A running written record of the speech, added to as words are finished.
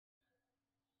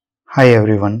Hi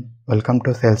everyone, welcome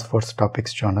to Salesforce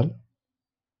Topics channel.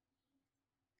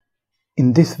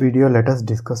 In this video, let us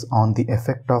discuss on the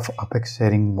effect of Apex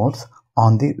sharing modes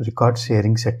on the record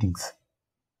sharing settings.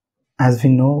 As we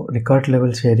know, record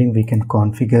level sharing we can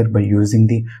configure by using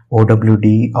the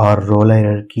OWD or role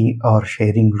hierarchy or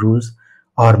sharing rules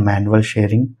or manual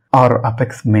sharing or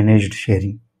Apex managed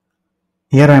sharing.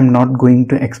 Here I am not going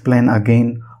to explain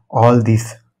again all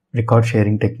these record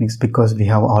sharing techniques because we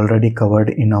have already covered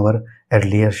in our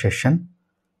earlier session.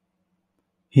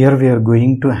 Here we are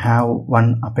going to have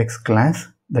one Apex class,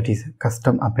 that is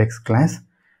custom Apex class,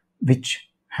 which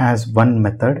has one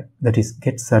method, that is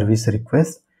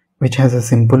getServiceRequest, which has a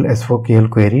simple SOQL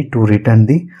query to return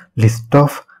the list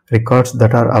of records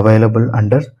that are available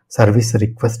under service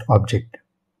request object.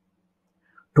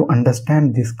 To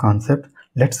understand this concept,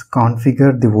 let's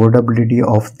configure the OWD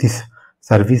of this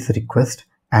service request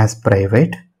as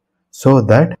private so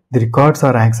that the records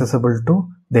are accessible to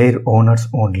their owners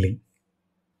only.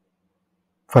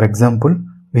 For example,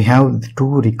 we have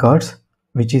two records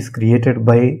which is created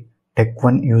by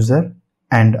Tech1 user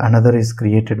and another is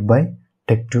created by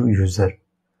Tech2 user.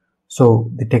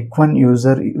 So the Tech1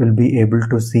 user will be able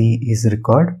to see his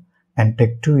record and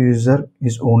Tech2 user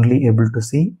is only able to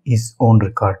see his own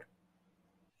record.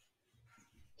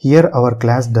 Here our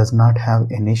class does not have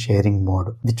any sharing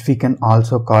mode, which we can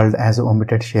also call as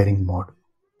omitted sharing mode.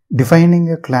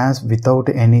 Defining a class without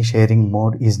any sharing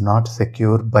mode is not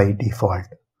secure by default.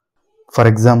 For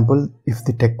example, if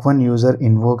the Tech1 user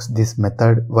invokes this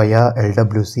method via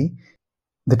LWC,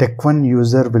 the Tech1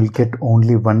 user will get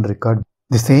only one record.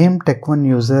 The same Tech1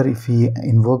 user, if he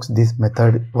invokes this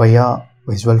method via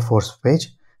Visualforce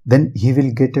page, then he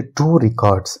will get two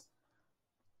records.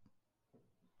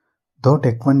 Though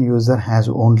Tech1 user has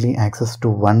only access to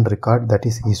one record, that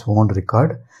is his own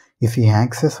record, if he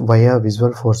access via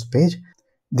Visualforce page,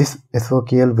 this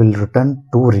SOQL will return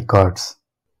two records.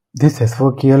 This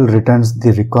SOQL returns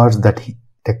the records that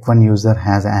Tech1 user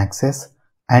has access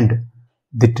and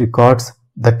the records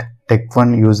that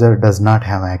Tech1 user does not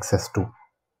have access to.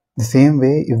 The same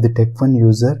way, if the Tech1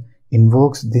 user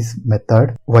invokes this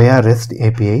method via REST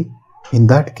API, in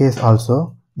that case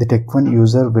also the Tech1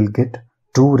 user will get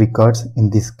two records in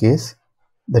this case,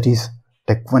 that is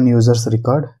Tech1 user's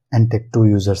record and Tech2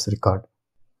 user's record.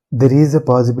 There is a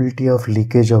possibility of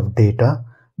leakage of data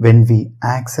when we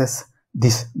access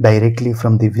this directly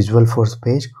from the Visualforce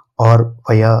page or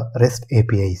via REST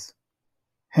APIs.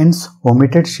 Hence,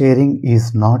 omitted sharing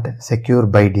is not secure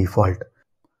by default.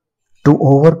 To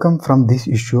overcome from this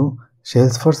issue,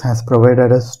 Salesforce has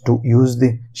provided us to use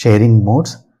the sharing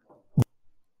modes.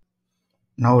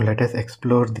 Now let us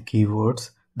explore the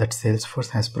keywords that Salesforce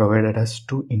has provided us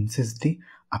to insist the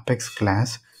Apex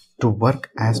class to work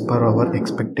as per our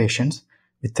expectations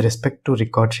with respect to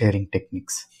record sharing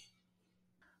techniques.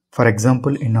 For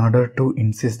example, in order to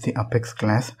insist the Apex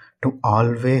class to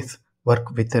always work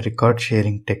with the record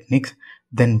sharing techniques,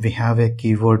 then we have a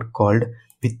keyword called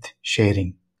with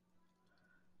sharing.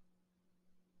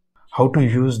 How to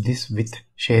use this with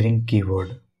sharing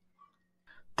keyword?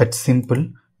 That's simple.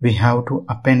 We have to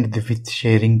append the with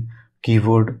sharing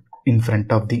keyword in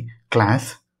front of the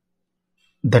class.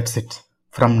 That's it.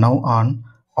 From now on,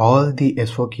 all the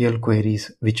SOQL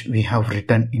queries which we have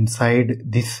written inside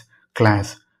this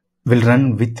class will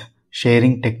run with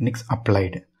sharing techniques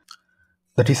applied.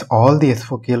 That is, all the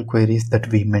SOQL queries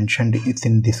that we mentioned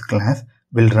in this class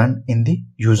will run in the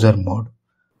user mode.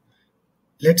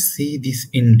 Let's see this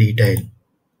in detail.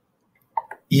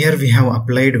 Here we have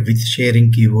applied with sharing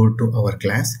keyword to our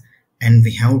class and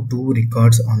we have two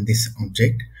records on this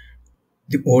object.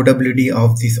 The OWD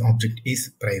of this object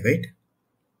is private.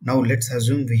 Now let's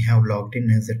assume we have logged in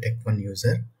as a Tech1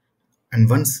 user. And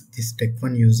once this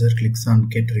Tech1 user clicks on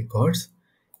get records,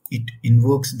 it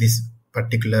invokes this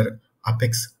particular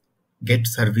Apex get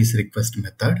service request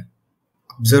method.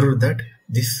 Observe that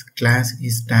this class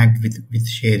is tagged with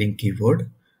sharing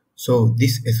keyword. So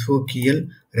this SOQL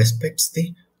respects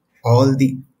all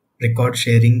the record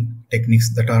sharing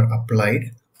techniques that are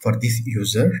applied for this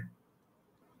user.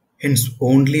 Hence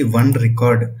only one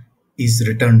record is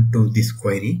returned to this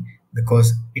query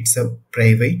because it's a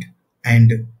private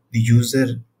and the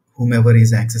user whomever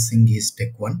is accessing is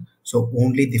Tech1. So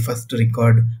only the first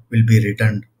record will be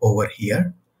returned over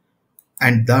here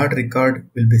and that record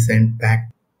will be sent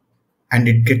back and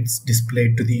it gets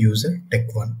displayed to the user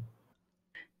Tech1.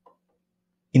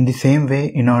 In the same way,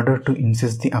 in order to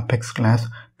insist the Apex class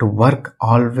to work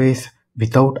always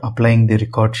without applying the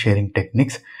record sharing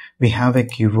techniques, we have a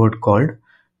keyword called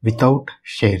without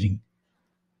sharing.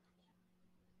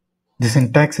 The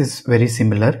syntax is very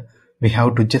similar. we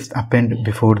have to just append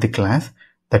before the class,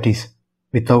 that is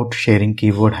without sharing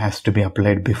keyword has to be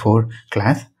applied before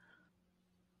class.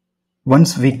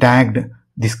 Once we tagged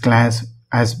this class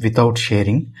as without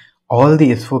sharing, all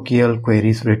the SOQL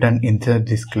queries written inside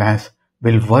this class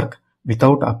will work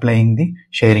without applying the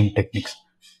sharing techniques.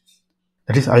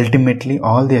 That is, ultimately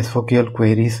all the SOQL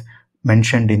queries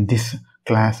mentioned in this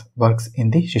class works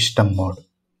in the system mode.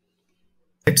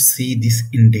 Let's see this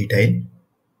in detail.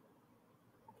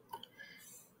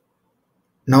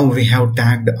 Now we have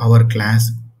tagged our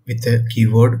class with a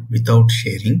keyword without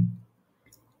sharing.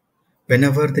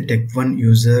 Whenever the tech1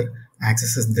 user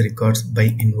accesses the records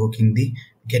by invoking the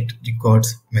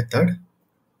getRecords method,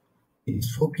 the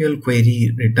SOQL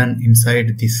query written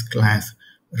inside this class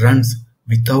runs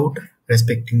without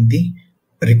respecting the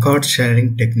record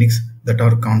sharing techniques that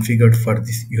are configured for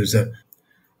this user,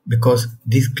 because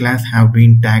this class have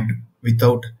been tagged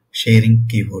without sharing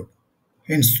keyword.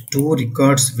 Hence, 2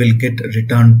 records will get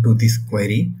returned to this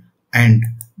query, and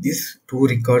these 2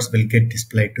 records will get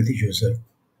displayed to the user.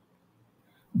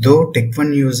 Though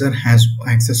tech1 user has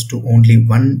access to only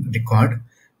 1 record,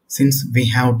 since we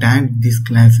have tagged this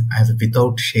class as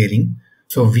without sharing,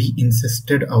 so we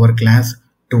insisted our class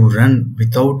to run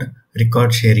without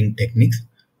record sharing techniques.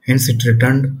 Hence, it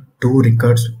returned 2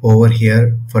 records over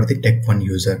here for the tech1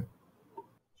 user.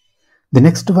 The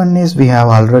next one is we have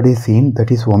already seen,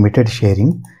 that is omitted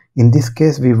sharing. In this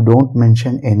case, we don't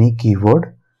mention any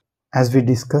keyword. As we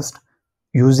discussed,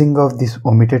 using of this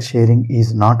omitted sharing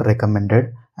is not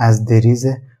recommended, as there is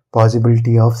a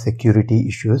possibility of security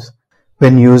issues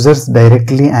when users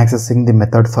directly accessing the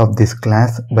methods of this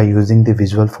class by using the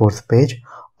Visualforce page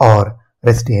or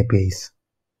REST APIs.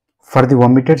 For the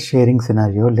omitted sharing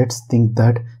scenario, let's think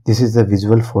that this is a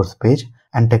Visualforce page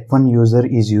and tech1 user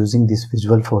is using this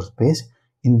Visualforce page.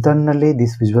 Internally,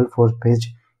 this Visualforce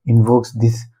page invokes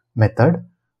this method.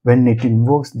 When it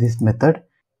invokes this method,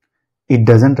 it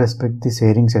doesn't respect the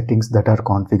sharing settings that are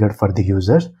configured for the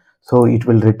users. So it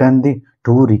will return the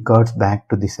 2 records back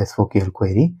to this SOQL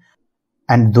query,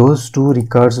 and those 2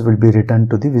 records will be returned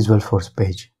to the Visualforce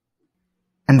page.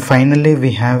 And finally,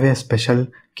 we have a special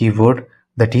keyword,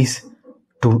 that is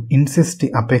to insist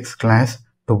the Apex class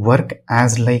to work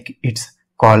as like its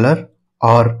caller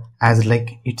or as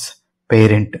like its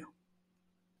parent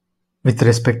with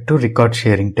respect to record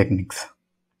sharing techniques.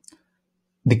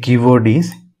 The keyword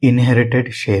is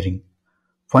inherited sharing.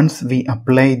 Once we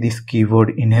apply this keyword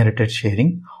inherited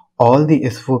sharing, all the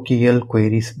SOQL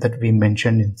queries that we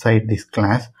mentioned inside this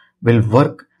class will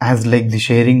work as like the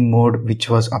sharing mode which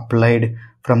was applied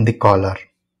from the caller.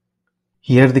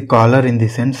 Here the caller in the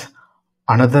sense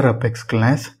another Apex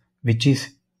class which is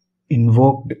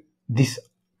invoked this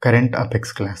current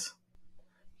Apex class.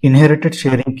 Inherited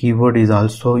sharing keyword is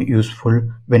also useful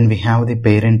when we have the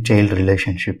parent-child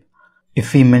relationship.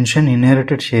 If we mention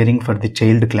inherited sharing for the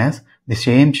child class, the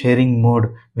same sharing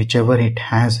mode whichever it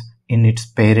has in its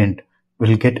parent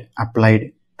will get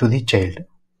applied to the child.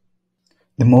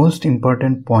 The most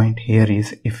important point here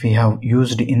is if we have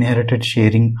used inherited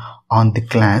sharing on the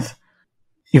class,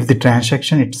 if the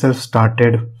transaction itself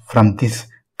started from this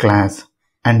class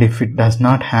and if it does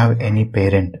not have any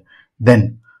parent,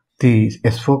 then the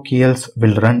SOQLs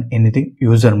will run in the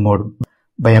user mode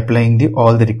by applying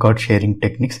all the record sharing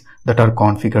techniques that are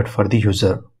configured for the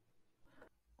user.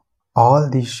 All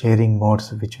these sharing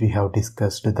modes which we have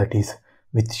discussed, that is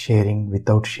with sharing,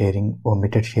 without sharing,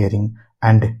 omitted sharing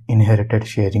and inherited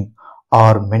sharing,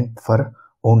 are meant for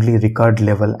only record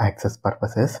level access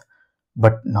purposes,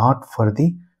 but not for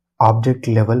the object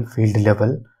level, field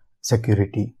level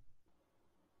security.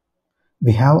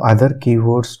 We have other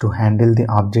keywords to handle the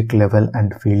object level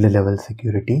and field level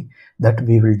security that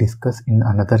we will discuss in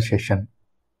another session.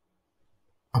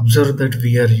 Observe that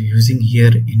we are using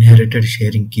here inherited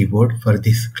sharing keyword for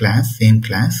this class, same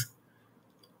class.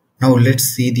 Now let's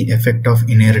see the effect of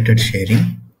inherited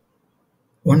sharing.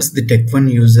 Once the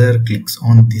tech1 user clicks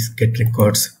on this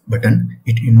getRecords button,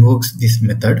 it invokes this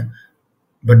method,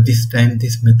 but this time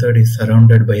this method is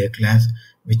surrounded by a class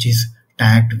which is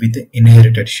tagged with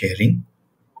inherited sharing.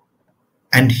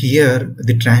 And here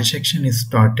the transaction is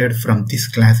started from this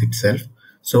class itself,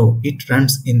 so it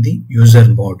runs in the user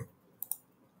mode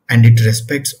and it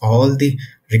respects all the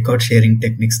record sharing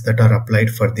techniques that are applied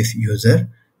for this user,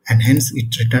 and hence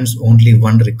it returns only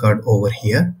 1 record over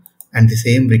here, and the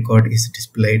same record is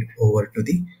displayed over to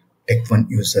the tech1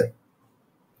 user.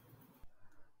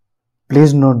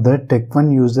 Please note that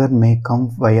tech1 user may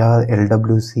come via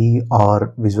LWC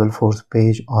or Visualforce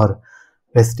page or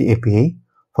REST API.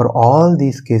 For all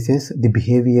these cases, the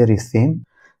behavior is same.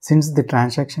 Since the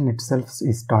transaction itself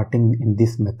is starting in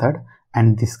this method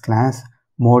and this class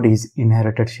mode is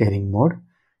inherited sharing mode.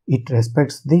 It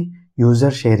respects the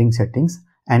user sharing settings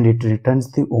and it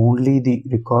returns only the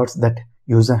records that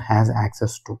user has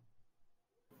access to.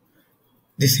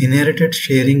 This inherited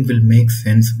sharing will make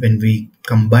sense when we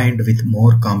combined with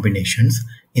more combinations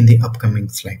in the upcoming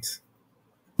slides.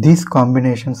 These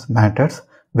combinations matters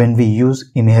when we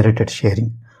use inherited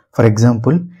sharing. For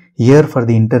example, here for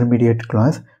the intermediate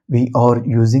class, we are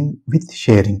using with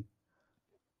sharing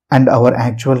and our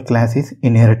actual class is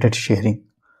inherited sharing.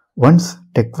 Once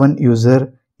tech1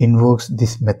 user invokes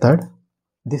this method,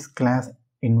 this class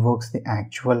invokes the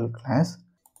actual class.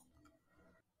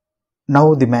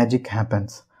 Now the magic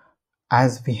happens.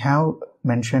 As we have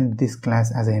mentioned this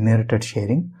class as inherited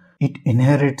sharing, it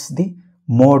inherits the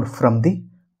mode from the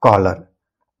caller.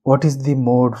 What is the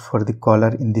mode for the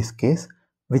caller in this case?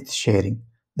 With sharing,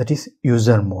 that is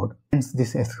user mode. Hence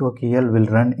this SOQL will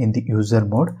run in the user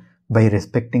mode by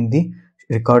respecting the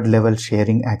record level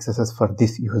sharing accesses for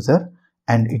this user,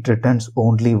 and it returns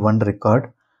only one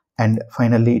record, and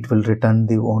finally it will return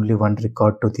the only one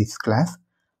record to this class,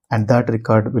 and that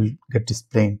record will get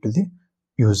displayed to the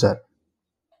user.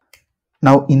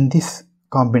 Now in this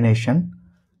combination,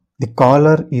 the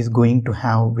caller is going to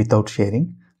have without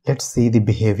sharing. Let's see the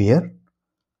behavior.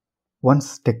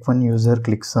 Once tech1 user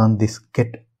clicks on this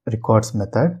get records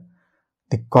method,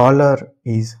 the caller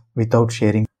is without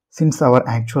sharing. Since our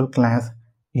actual class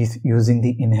is using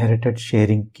the inherited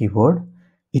sharing keyword,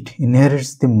 it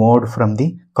inherits the mode from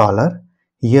the caller.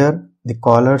 Here the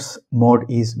caller's mode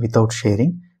is without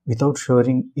sharing. Without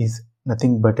sharing is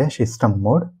nothing but a system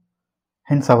mode.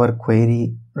 Hence our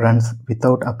query runs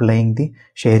without applying the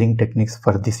sharing techniques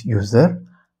for this user,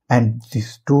 and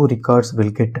these two records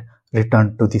will get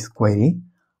returned to this query.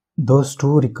 Those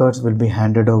two records will be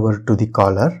handed over to the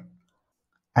caller,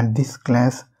 and this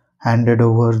class handed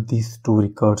over these two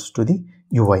records to the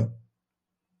UI.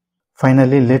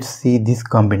 Finally, let's see this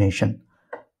combination.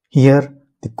 Here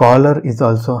the caller is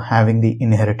also having the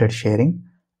inherited sharing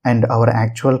and our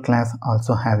actual class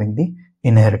also having the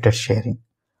inherited sharing.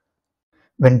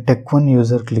 When tech1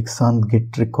 user clicks on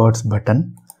get records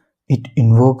button, it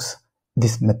invokes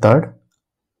this method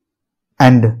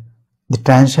and the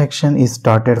transaction is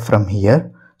started from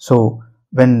here. So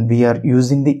when we are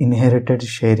using the inherited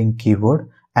sharing keyword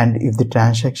and if the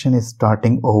transaction is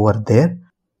starting over there,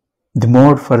 the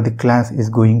mode for the class is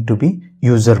going to be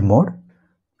user mode,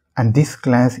 and this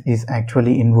class is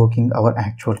actually invoking our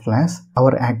actual class.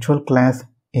 Our actual class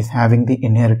is having the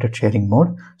inherited sharing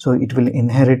mode, so it will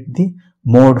inherit the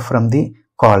mode from the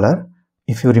caller.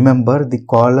 If you remember, the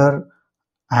caller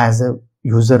has a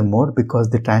user mode because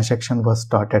the transaction was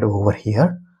started over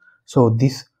here. So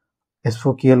this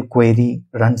SOQL query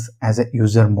runs as a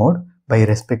user mode by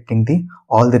respecting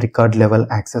all the record level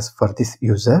access for this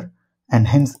user, and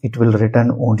hence it will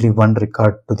return only one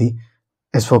record to the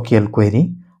SOQL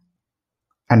query,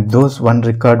 and those one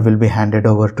record will be handed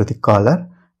over to the caller,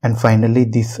 and finally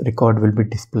this record will be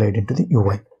displayed into the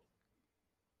UI.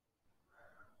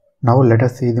 Now let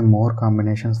us see the more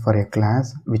combinations for a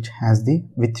class which has the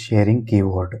with sharing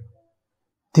keyword.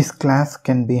 This class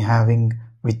can be having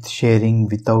with sharing,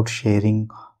 without sharing,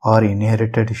 or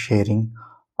inherited sharing,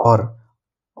 or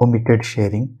omitted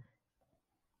sharing.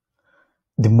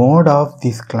 The mode of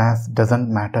this class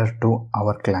doesn't matter to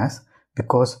our class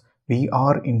because we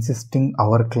are insisting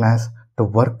our class to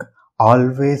work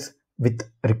always with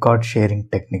record sharing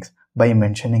techniques by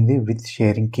mentioning the with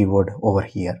sharing keyword over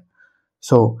here.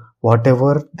 So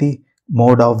whatever the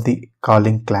mode of the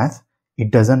calling class,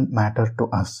 it doesn't matter to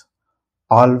us.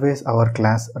 Always our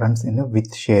class runs in a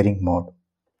with sharing mode.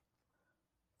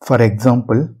 For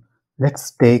example,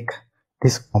 let's take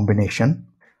this combination.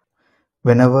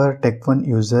 Whenever tech1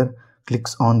 user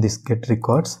clicks on this get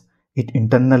records, it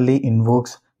internally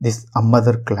invokes this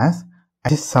someother class.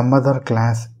 This someother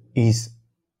class is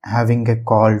having a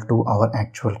call to our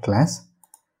actual class.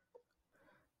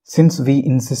 Since we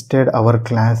insisted our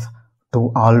class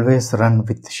to always run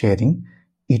with sharing,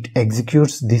 it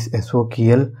executes this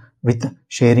SOQL with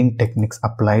sharing techniques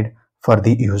applied for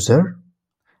the user.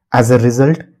 As a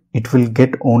result, it will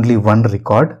get only one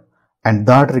record, and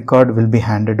that record will be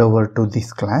handed over to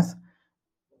this class,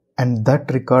 and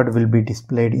that record will be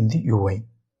displayed in the UI.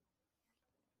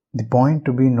 The point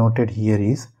to be noted here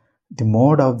is the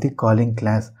mode of the calling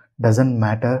class doesn't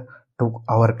matter to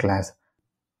our class.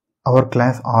 Our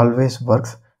class always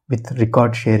works with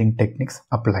record sharing techniques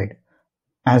applied,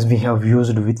 as we have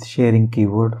used with sharing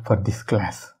keyword for this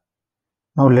class.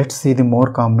 Now let's see the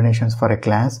more combinations for a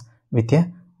class with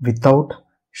a without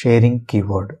sharing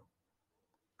keyword.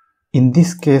 In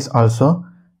this case also,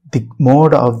 the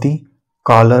mode of the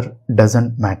caller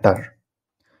doesn't matter.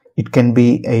 It can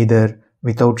be either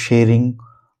without sharing,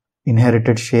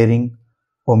 inherited sharing,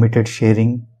 omitted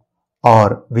sharing,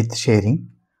 or with sharing.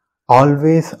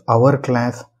 Always our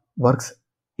class works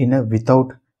in a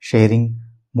without sharing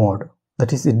mode.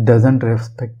 That is, it doesn't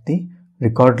respect the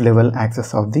record level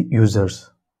access of the users.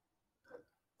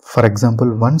 For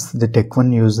example, once the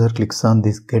Tech1 user clicks on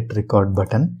this get record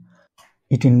button,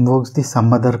 it invokes the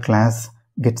some other class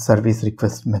get service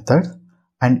request method,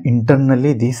 and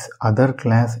internally this other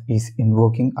class is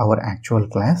invoking our actual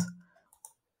class.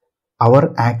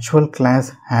 Our actual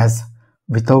class has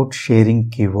without sharing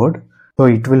keyword, so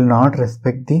it will not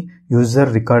respect the user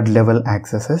record level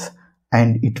accesses,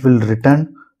 and it will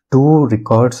return 2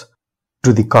 records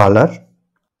to the caller,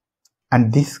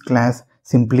 and this class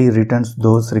simply returns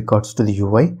those records to the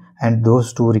UI, and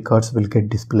those 2 records will get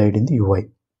displayed in the UI.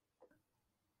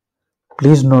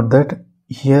 Please note that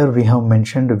here we have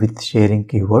mentioned with sharing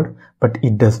keyword, but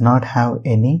it does not have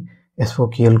any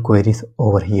SOQL queries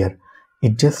over here.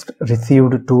 It just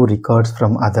received 2 records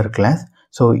from other class,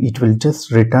 so it will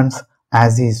just returns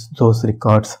as is those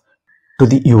records to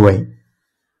the UI.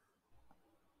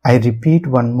 I repeat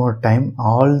one more time,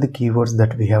 all the keywords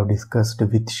that we have discussed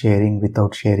with sharing,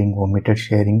 without sharing, omitted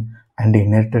sharing, and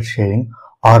inherited sharing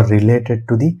are related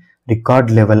to the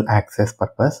record level access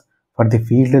purpose. For the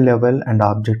field level and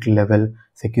object level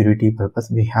security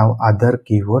purpose, we have other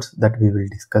keywords that we will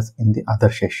discuss in the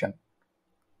other session.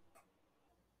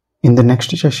 In the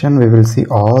next session, we will see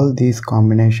all these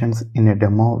combinations in a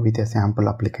demo with a sample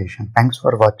application. Thanks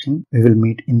for watching. We will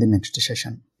meet in the next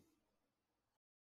session.